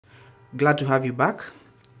Glad to have you back.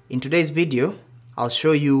 In today's video, I'll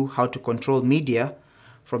show you how to control media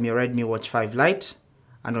from your Redmi Watch 5 Lite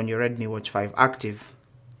and on your Redmi Watch 5 Active.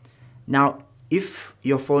 Now, if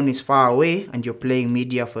your phone is far away and you're playing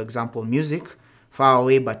media, for example music, far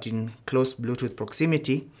away but in close Bluetooth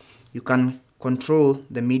proximity, you can control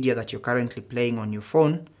the media that you're currently playing on your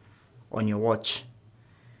phone on your watch.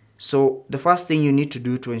 So the first thing you need to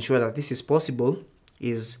do to ensure that this is possible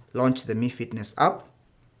is launch the Mi Fitness app.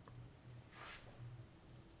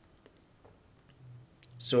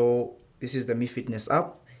 So this is the Mi Fitness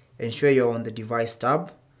app. Ensure you're on the device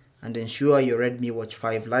tab and ensure your Redmi Watch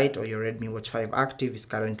 5 Lite or your Redmi Watch 5 Active is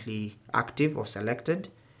currently active or selected.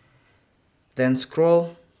 Then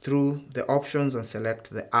scroll through the options and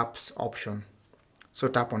select the apps option. So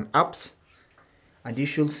tap on apps and you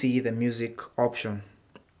should see the music option.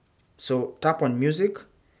 So tap on music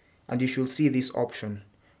and you should see this option,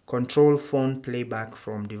 control phone playback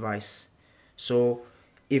from device. So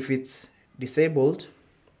if it's disabled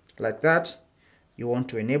like that, you want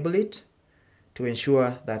to enable it to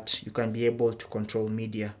ensure that you can be able to control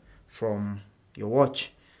media from your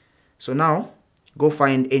watch. So now go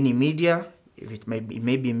find any media. If it may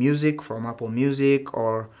be music from Apple Music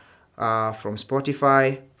or from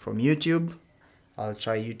Spotify, from YouTube. I'll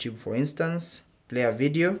try YouTube for instance, play a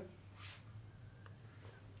video.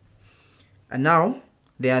 And now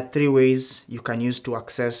there are three ways you can use to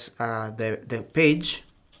access the page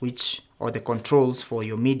or the controls for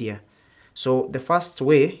your media. So the first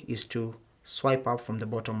way is to swipe up from the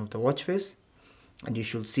bottom of the watch face and you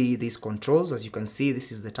should see these controls. As you can see,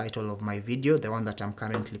 this is the title of my video, the one that I'm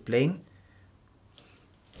currently playing.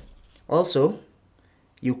 Also,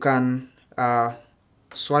 you can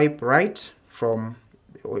swipe right from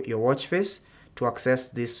your watch face to access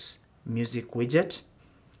this music widget.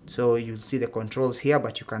 So you'll see the controls here,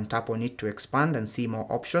 but you can tap on it to expand and see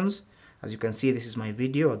more options. As you can see, this is my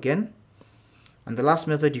video again. And the last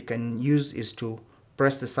method you can use is to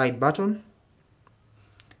press the side button,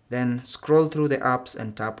 then scroll through the apps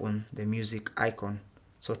and tap on the music icon.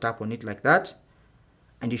 So tap on it like that,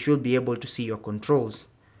 and you should be able to see your controls.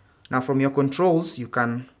 Now from your controls, you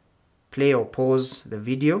can play or pause the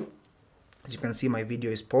video. As you can see, my video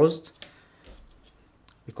is paused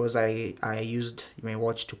because I used my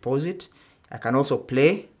watch to pause it. I can also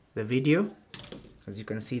play the video. As you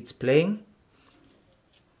can see, it's playing.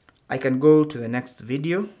 I can go to the next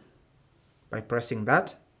video by pressing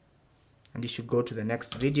that, and you should go to the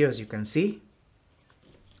next video, as you can see.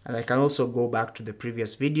 And I can also go back to the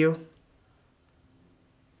previous video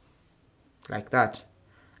like that.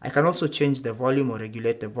 I can also change the volume or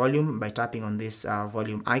regulate the volume by tapping on this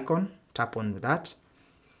volume icon. Tap on that,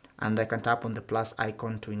 and I can tap on the plus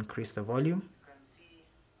icon to increase the volume. You can see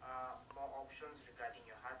more options regarding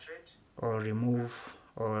your heart rate, or remove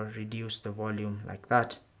or reduce the volume like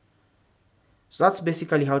that. So that's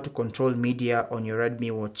basically how to control media on your Redmi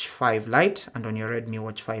Watch 5 Lite and on your Redmi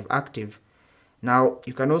Watch 5 Active. Now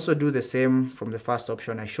you can also do the same from the first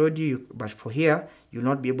option I showed you, but for here you'll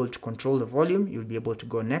not be able to control the volume. You'll be able to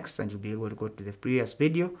go next and you'll be able to go to the previous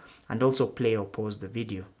video and also play or pause the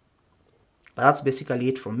video. But that's basically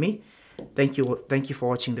it from me. Thank you for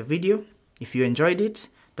watching the video. If you enjoyed it,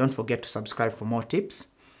 don't forget to subscribe for more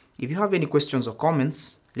tips. If you have any questions or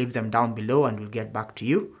comments, leave them down below and we'll get back to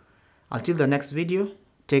you. Until the next video,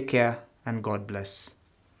 take care and God bless.